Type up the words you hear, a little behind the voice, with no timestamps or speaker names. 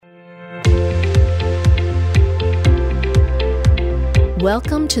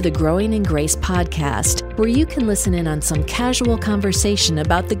Welcome to the Growing in Grace podcast, where you can listen in on some casual conversation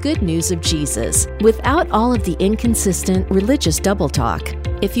about the good news of Jesus without all of the inconsistent religious double talk.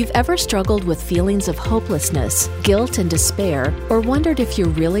 If you've ever struggled with feelings of hopelessness, guilt, and despair, or wondered if you're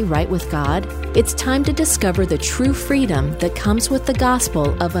really right with God, it's time to discover the true freedom that comes with the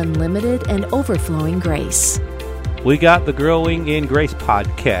gospel of unlimited and overflowing grace. We got the Growing in Grace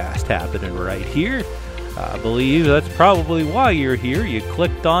podcast happening right here. I believe that's probably why you're here. You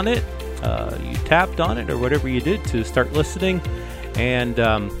clicked on it, you tapped on it, or whatever you did to start listening. And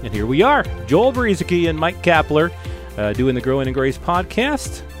here we are, Joel Brizicki and Mike Kapler doing the Growing in Grace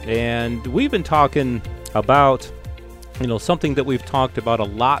podcast. And we've been talking about, something that we've talked about a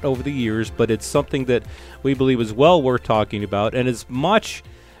lot over the years, but it's something that we believe is well worth talking about. And as much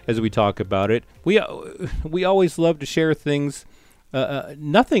as we talk about it, we always love to share things.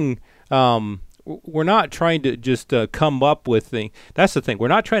 We're not trying to just come up with things. That's the thing. We're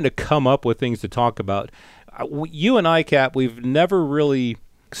not trying to come up with things to talk about. You and I, Cap, we've never really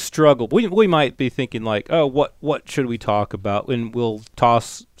struggled. We might be thinking like, oh, what should we talk about? And we'll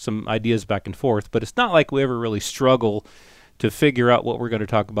toss some ideas back and forth. But it's not like we ever really struggle to figure out what we're going to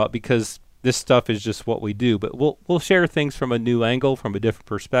talk about, because this stuff is just what we do. But we'll share things from a new angle, from a different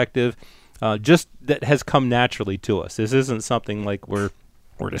perspective, just that has come naturally to us. This isn't something like we're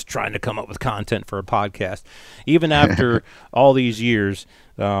just trying to come up with content for a podcast. Even after all these years,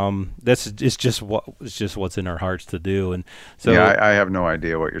 it's just what's in our hearts to do. And so, yeah, I have no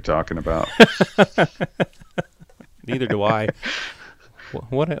idea what you're talking about. Neither do I.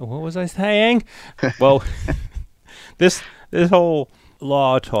 What was I saying? Well, this whole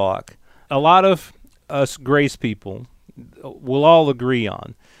law talk, a lot of us grace people will all agree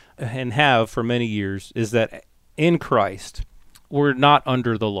on, and have for many years, is that in Christ, we're not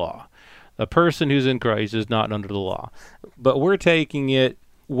under the law. A person who's in Christ is not under the law. But we're taking it,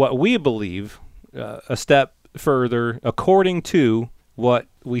 what we believe, a step further, according to what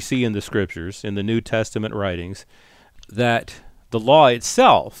we see in the Scriptures, in the New Testament writings, that the law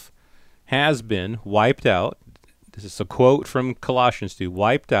itself has been wiped out. This is a quote from Colossians 2,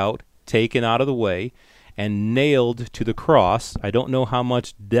 wiped out, taken out of the way, and nailed to the cross. I don't know how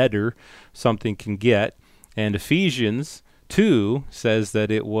much deader something can get. And Ephesians 2 says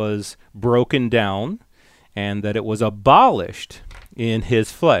that it was broken down and that it was abolished in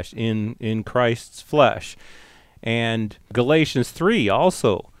his flesh, in Christ's flesh. And Galatians 3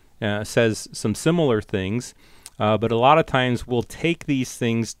 also says some similar things, but a lot of times we'll take these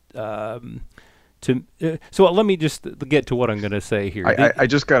things so let me just get to what I'm going to say here. I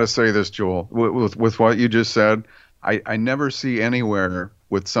just got to say this, Joel, with what you just said. I never see anywhere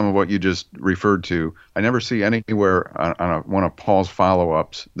with some of what you just referred to, I never see anywhere on one of Paul's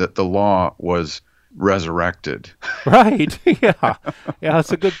follow-ups that the law was resurrected. Right. Yeah,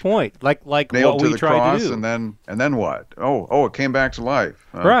 that's a good point. Like nailed what to we try cross, to do. and then what? Oh, it came back to life.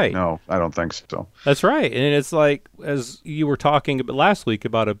 Right. No, I don't think so. That's right. And it's like, as you were talking about last week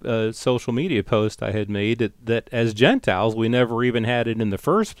about a social media post I had made, that as Gentiles, we never even had it in the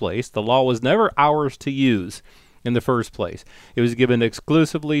first place. The law was never ours to use in the first place. It was given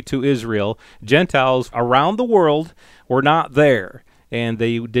exclusively to Israel. Gentiles around the world were not there, and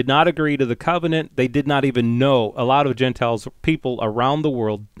they did not agree to the covenant. They did not even know. A lot of Gentiles, people around the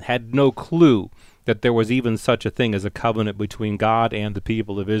world, had no clue that there was even such a thing as a covenant between God and the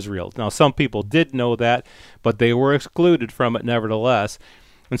people of Israel. Now, some people did know that, but they were excluded from it nevertheless.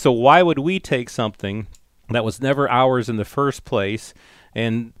 And so why would we take something that was never ours in the first place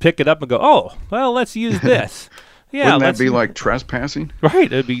and pick it up and go, oh, well, let's use this? Yeah, wouldn't that be like trespassing?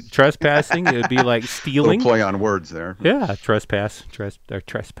 Right, it'd be trespassing. It'd be like stealing. Little play on words there. Yeah, trespasses.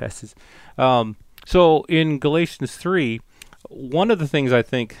 So in Galatians 3, one of the things I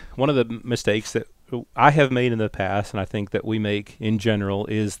think, one of the mistakes that I have made in the past, and I think that we make in general,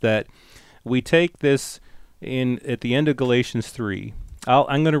 is that we take this at the end of Galatians 3.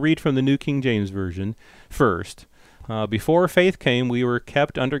 I'm going to read from the New King James Version first. Before faith came, we were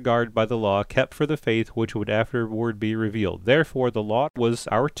kept under guard by the law, kept for the faith which would afterward be revealed. Therefore, the law was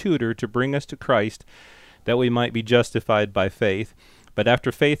our tutor to bring us to Christ, that we might be justified by faith. But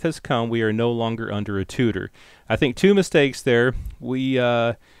after faith has come, we are no longer under a tutor. I think two mistakes there. We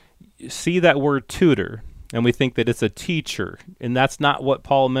see that word tutor, and we think that it's a teacher, and that's not what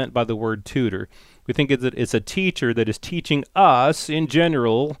Paul meant by the word tutor. We think it's a teacher that is teaching us in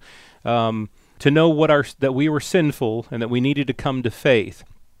general to know that we were sinful and that we needed to come to faith.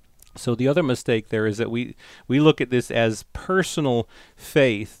 So the other mistake there is that we look at this as personal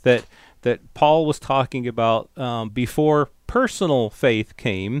faith, that Paul was talking about before personal faith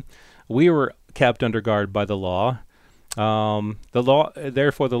came. We were kept under guard by the law, The law,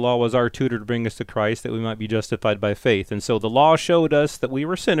 therefore, the law was our tutor to bring us to Christ, that we might be justified by faith. And so the law showed us that we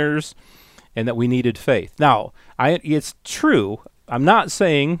were sinners and that we needed faith. Now, it's true. I'm not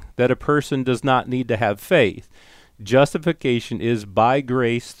saying that a person does not need to have faith. Justification is by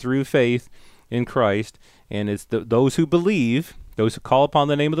grace through faith in Christ, and it's those who believe, those who call upon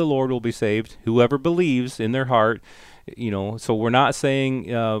the name of the Lord will be saved. Whoever believes in their heart, so we're not saying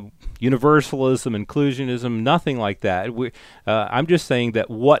universalism, inclusionism, nothing like that. I'm just saying that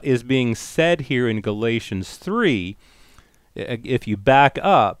what is being said here in Galatians 3, if you back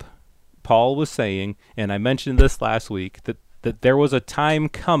up, Paul was saying, and I mentioned this last week, that there was a time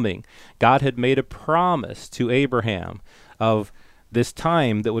coming. God had made a promise to Abraham of this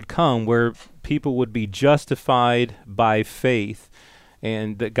time that would come where people would be justified by faith,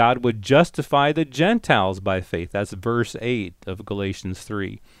 and that God would justify the Gentiles by faith. That's verse 8 of Galatians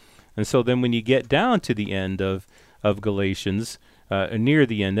 3. And so then when you get down to the end of Galatians, near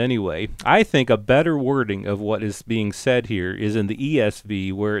the end anyway, I think a better wording of what is being said here is in the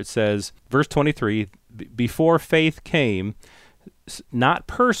ESV, where it says, verse 23, before faith came, not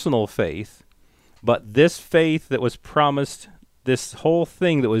personal faith, but this faith that was promised, this whole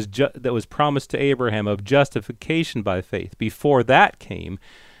thing that was promised to Abraham of justification by faith. Before that came,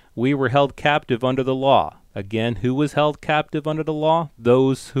 we were held captive under the law. Again, who was held captive under the law?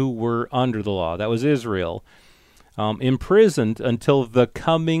 Those who were under the law. That was Israel. Imprisoned until the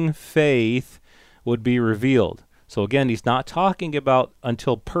coming faith would be revealed. So again, he's not talking about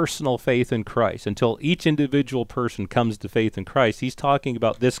until personal faith in Christ, until each individual person comes to faith in Christ. He's talking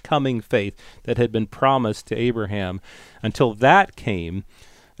about this coming faith that had been promised to Abraham. Until that came,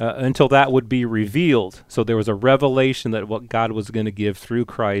 until that would be revealed. So there was a revelation that what God was going to give through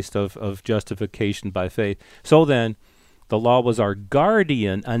Christ of justification by faith. So then, the law was our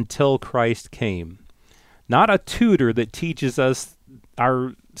guardian until Christ came. Not a tutor that teaches us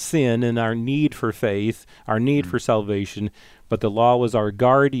our sin and our need for faith, our need for salvation, but the law was our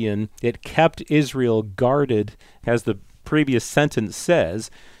guardian. It kept Israel guarded, as the previous sentence says,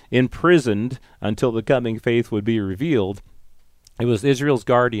 imprisoned until the coming faith would be revealed. It was Israel's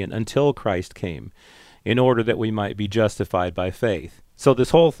guardian until Christ came, in order that we might be justified by faith. So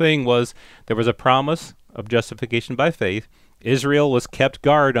this whole thing was, there was a promise of justification by faith. Israel was kept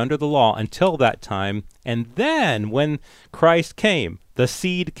guard under the law until that time, and then when Christ came, the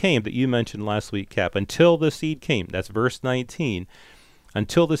seed came that you mentioned last week, Cap. Until the seed came, that's verse 19.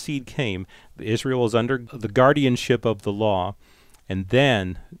 Until the seed came, Israel was under the guardianship of the law, and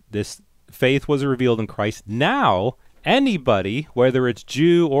then this faith was revealed in Christ. Now, anybody, whether it's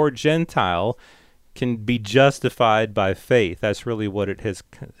Jew or Gentile, can be justified by faith. That's really what it has.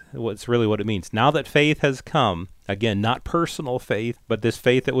 What's really what it means. Now that faith has come, again, not personal faith, but this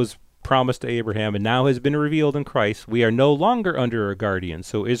faith that was promised to Abraham and now has been revealed in Christ, we are no longer under a guardian.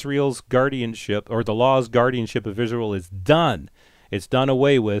 So Israel's guardianship, or the law's guardianship of Israel, is done. It's done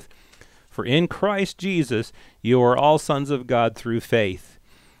away with. For in Christ Jesus, you are all sons of God through faith.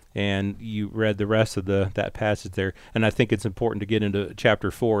 And you read the rest of that passage there. And I think it's important to get into chapter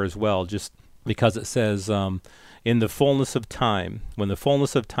 4 as well, just because it says, in the fullness of time, when the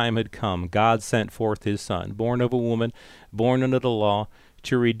fullness of time had come, God sent forth his Son, born of a woman, born under the law,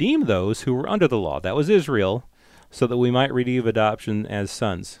 to redeem those who were under the law. That was Israel, so that we might receive adoption as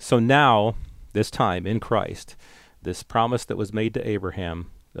sons. So now, this time in Christ, this promise that was made to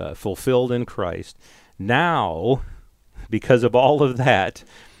Abraham, fulfilled in Christ, now, because of all of that,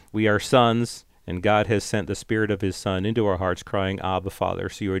 we are sons, and God has sent the Spirit of his Son into our hearts, crying, Abba, Father.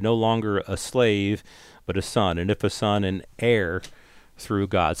 So you are no longer a slave, but a son, and if a son, an heir through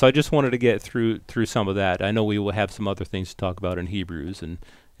God. So I just wanted to get through some of that. I know we will have some other things to talk about in Hebrews and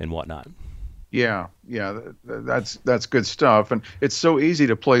whatnot. Yeah, that's good stuff. And it's so easy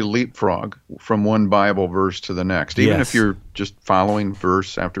to play leapfrog from one Bible verse to the next, even if you're just following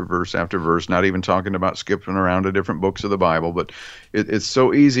verse after verse after verse, not even talking about skipping around to different books of the Bible. But it's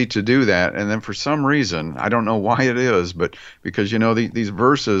so easy to do that. And then for some reason, I don't know why it is, but because, these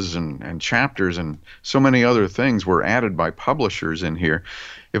verses and chapters and so many other things were added by publishers in here.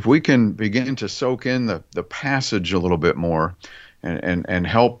 If we can begin to soak in the passage a little bit more, and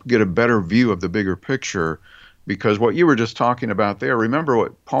help get a better view of the bigger picture, because what you were just talking about there, remember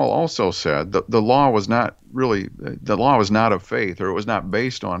what Paul also said, the law was not of faith, or it was not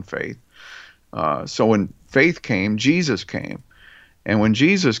based on faith. So when faith came, Jesus came. And when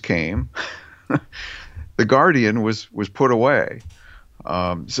Jesus came, the guardian was put away.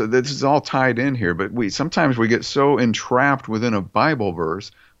 So this is all tied in here, but sometimes we get so entrapped within a Bible verse,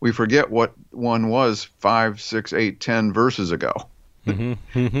 we forget what one was 5, 6, 8, 10 verses ago.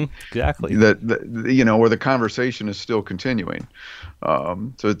 Exactly. Where the conversation is still continuing.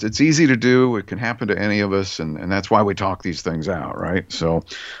 So it's easy to do. It can happen to any of us, and that's why we talk these things out, right? So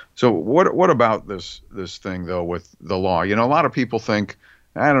what about this thing though with the law? A lot of people think,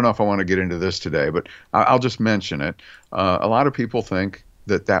 I don't know if I want to get into this today, but I'll just mention it. A lot of people think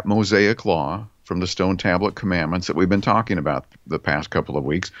that Mosaic law from the stone tablet commandments that we've been talking about the past couple of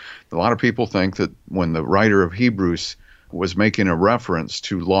weeks, a lot of people think that when the writer of Hebrews was making a reference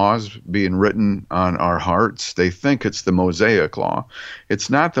to laws being written on our hearts, they think it's the Mosaic law. It's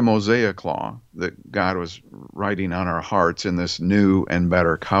not the Mosaic law that God was writing on our hearts in this new and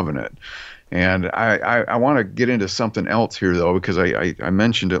better covenant. And I want to get into something else here, though, because I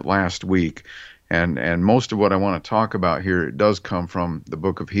mentioned it last week. And most of what I want to talk about here does come from the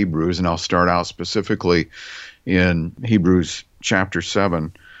book of Hebrews, and I'll start out specifically in Hebrews chapter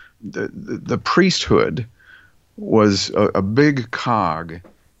 7. The priesthood was a big cog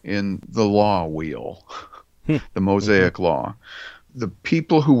in the law wheel, the Mosaic law. The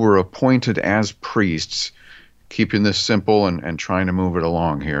people who were appointed as priests, keeping this simple and trying to move it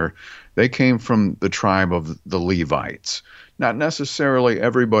along here, they came from the tribe of the Levites. Not necessarily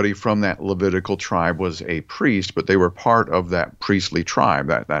everybody from that Levitical tribe was a priest, but they were part of that priestly tribe,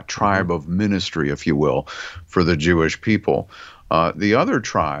 that tribe of ministry, if you will, for the Jewish people. The other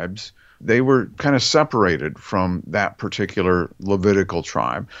tribes, they were kind of separated from that particular Levitical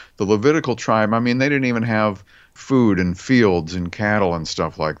tribe. The Levitical tribe, they didn't even have food and fields and cattle and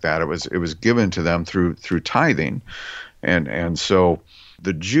stuff like that. It was given to them through tithing. And so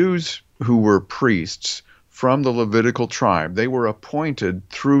the Jews who were priests from the Levitical tribe, they were appointed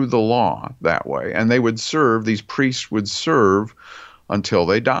through the law that way. And these priests would serve until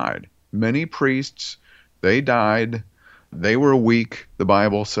they died. Many priests, they died. They were weak, the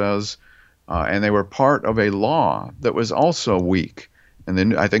Bible says, and they were part of a law that was also weak. And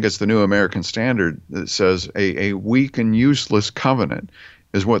then I think it's the New American Standard that says a weak and useless covenant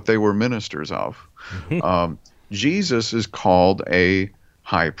is what they were ministers of. Jesus is called a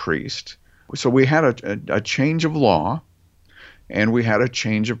high priest. So we had a change of law, and we had a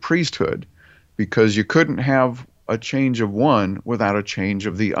change of priesthood, because you couldn't have a change of one without a change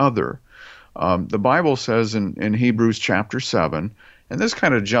of the other. The Bible says in Hebrews chapter 7, and this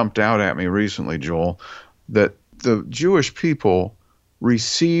kind of jumped out at me recently, Joel, that the Jewish people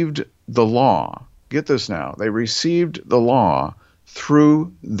received the law. Get this now. They received the law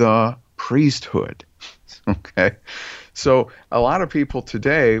through the priesthood. Okay? So a lot of people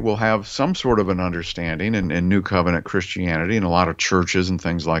today will have some sort of an understanding in New Covenant Christianity and a lot of churches and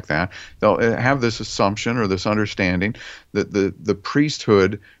things like that. They'll have this assumption or this understanding that the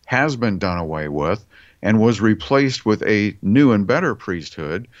priesthood has been done away with and was replaced with a new and better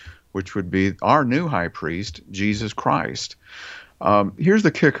priesthood, which would be our new high priest, Jesus Christ. Here's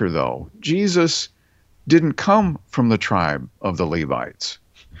the kicker, though. Jesus didn't come from the tribe of the Levites.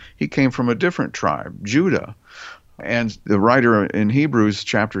 He came from a different tribe, Judah. And the writer in Hebrews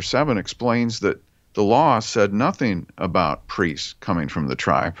chapter 7 explains that the law said nothing about priests coming from the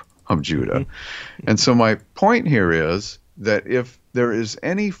tribe of Judah. And so my point here is that if there is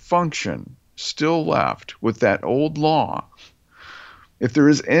any function still left with that old law, if there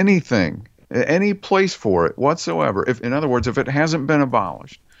is anything, any place for it whatsoever, in other words, if it hasn't been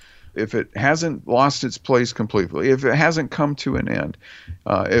abolished, if it hasn't lost its place completely, if it hasn't come to an end,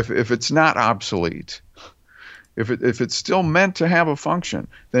 if it's not obsolete, if it's still meant to have a function,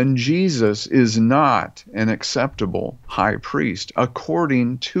 then Jesus is not an acceptable high priest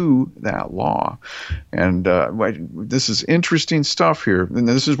according to that law. And this is interesting stuff here, and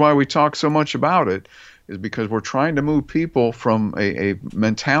this is why we talk so much about it, is because we're trying to move people from a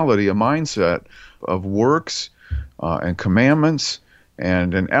mentality, a mindset of works and commandments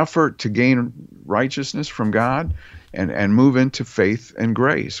and an effort to gain righteousness from God and move into faith and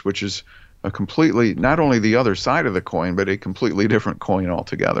grace, which is a completely, not only the other side of the coin, but a completely different coin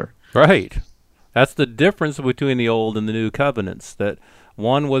altogether. Right. That's the difference between the old and the new covenants, that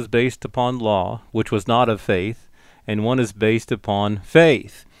one was based upon law, which was not of faith, and one is based upon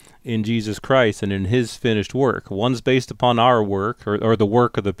faith in Jesus Christ and in his finished work. One's based upon our work, or the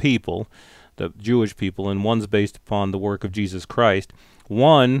work of the people, the Jewish people, and one's based upon the work of Jesus Christ.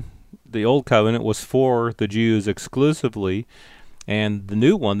 One, the old covenant, was for the Jews exclusively, and the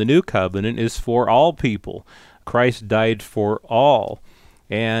new one, the new covenant, is for all people. Christ died for all.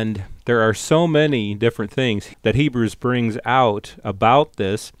 And there are so many different things that Hebrews brings out about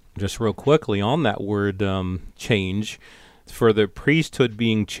this. Just real quickly on that word change, for the priesthood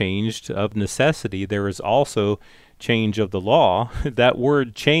being changed of necessity, there is also change of the law. That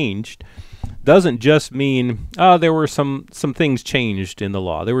word changed, doesn't just mean, there were some things changed in the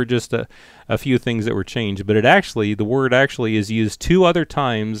law. There were just a few things that were changed. But the word actually is used 2 other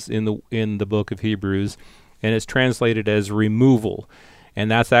times in the book of Hebrews, and it's translated as removal. And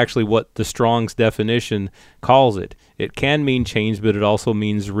that's actually what the Strong's definition calls it. It can mean change, but it also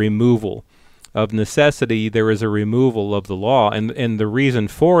means removal. Of necessity, there is a removal of the law. And the reason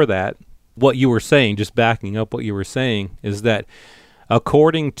for that, what you were saying, just backing up what you were saying, is that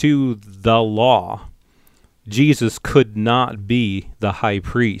according to the law, Jesus could not be the high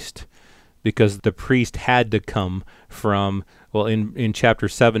priest because the priest had to come from, well, in chapter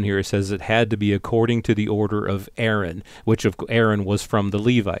 7 here it says it had to be according to the order of Aaron, which of Aaron was from the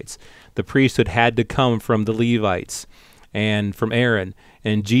Levites. The priesthood had to come from the Levites and from Aaron.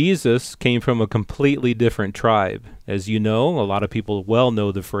 And Jesus came from a completely different tribe. As you know, a lot of people well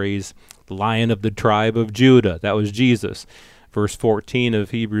know the phrase, Lion of the tribe of Judah. That was Jesus. Verse 14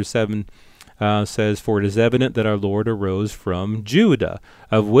 of Hebrews 7 says, "For it is evident that our Lord arose from Judah,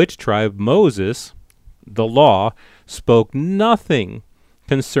 of which tribe Moses, the law, spoke nothing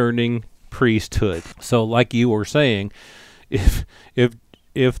concerning priesthood." So like you were saying, if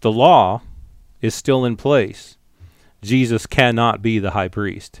the law is still in place, Jesus cannot be the high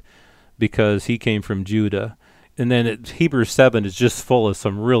priest because he came from Judah. And then Hebrews 7 is just full of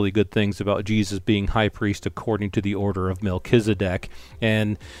some really good things about Jesus being high priest according to the order of Melchizedek.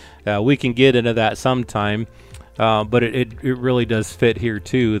 And we can get into that sometime, but it really does fit here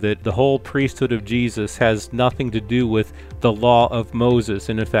too, that the whole priesthood of Jesus has nothing to do with the law of Moses.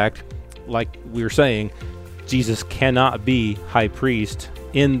 And in fact, like we were saying, Jesus cannot be high priest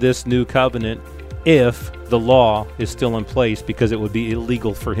in this new covenant if the law is still in place, because it would be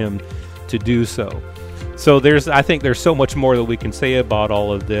illegal for him to do so. So I think there's so much more that we can say about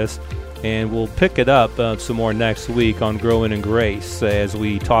all of this, and we'll pick it up some more next week on Growing in Grace as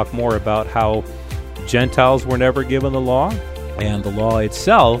we talk more about how Gentiles were never given the law, and the law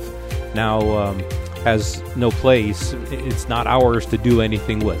itself now has no place. It's not ours to do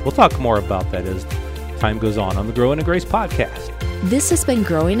anything with. We'll talk more about that as time goes on the Growing in Grace podcast. This has been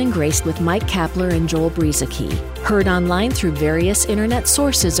Growing in Grace with Mike Kapler and Joel Brieseke, heard online through various internet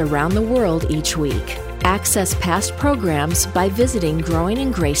sources around the world each week. Access past programs by visiting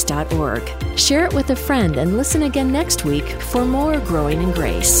growingingrace.org. Share it with a friend and listen again next week for more Growing in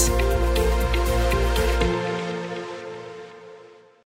Grace.